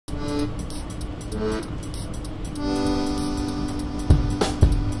Okay,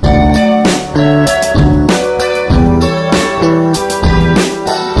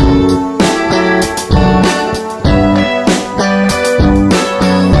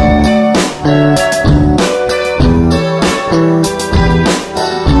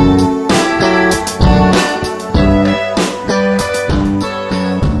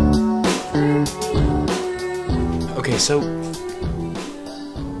 so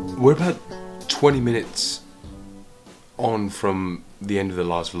we're about 20 minutes on from the end of the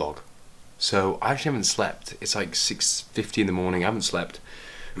last vlog. So I actually haven't slept. It's like 6:50 in the morning. I haven't slept.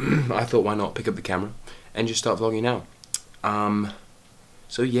 I thought, why not pick up the camera and just start vlogging now.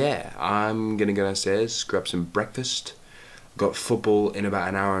 So yeah, I'm gonna go downstairs, grab some breakfast. Got football in about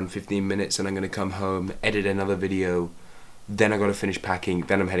an hour and 15 minutes, and I'm gonna come home, edit another video. Then I gotta finish packing.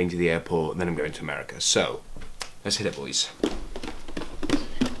 Then I'm heading to the airport. And then I'm going to America. So let's hit it, boys.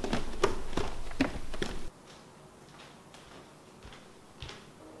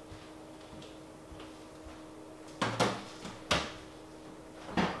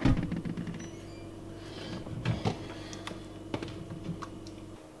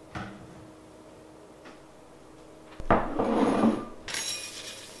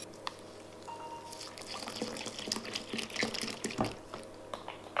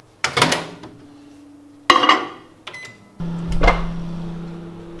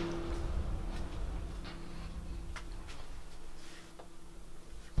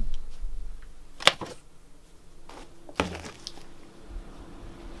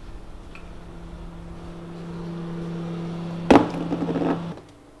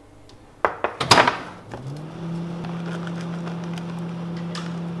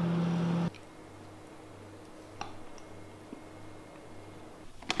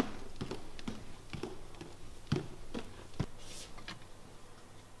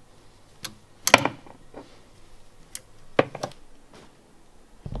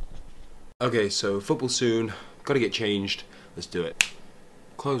 Okay, so football soon, gotta get changed, let's do it.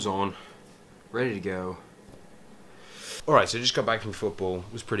 Clothes on, ready to go. Alright, so just got back from football,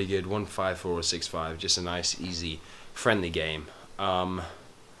 it was pretty good, 1-5 or 6-5, just a nice, easy, friendly game. Gotta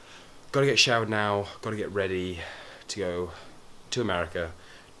get showered now, gotta get ready to go to America.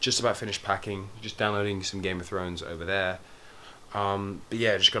 Just about finished packing, just downloading some Game of Thrones over there. But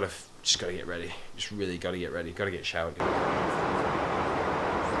yeah, just gotta get ready, just really gotta get ready, gotta get showered.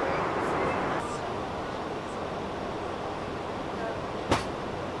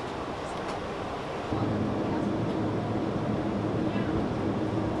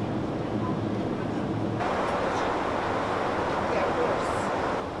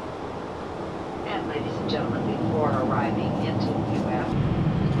 Ladies and gentlemen, before arriving into the U.S.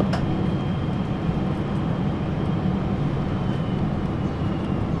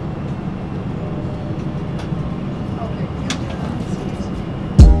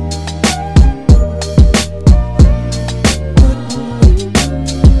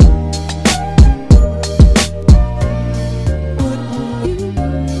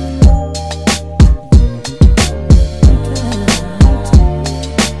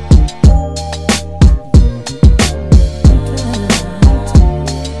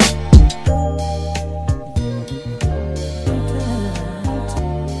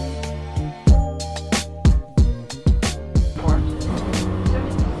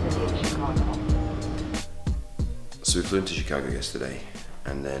 So we flew into Chicago yesterday,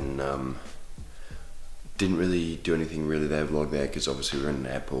 and then didn't really do anything really there, vlog there, because obviously we were in an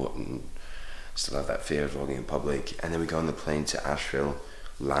airport and still have that fear of vlogging in public. And then we got on the plane to Asheville,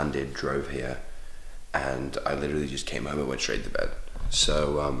 landed, drove here, and I literally just came home and went straight to bed.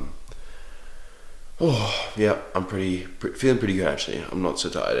 So oh yeah, I'm feeling pretty good actually. I'm not so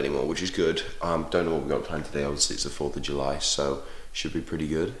tired anymore, which is good. Don't know what we got planned today. Obviously it's the 4th of July, so should be pretty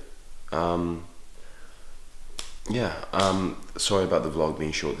good. Yeah, sorry about the vlog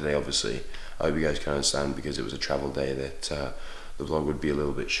being short today, obviously. I hope you guys can understand, because it was a travel day, that the vlog would be a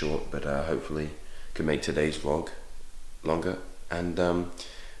little bit short, but hopefully can make today's vlog longer. And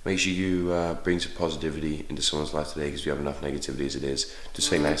make sure you bring some positivity into someone's life today, because we have enough negativity as it is. Just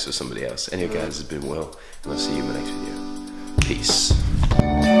say nice to somebody else. Anyway guys, this has been Will, and I'll see you in the next video.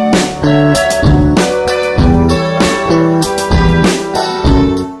 Peace.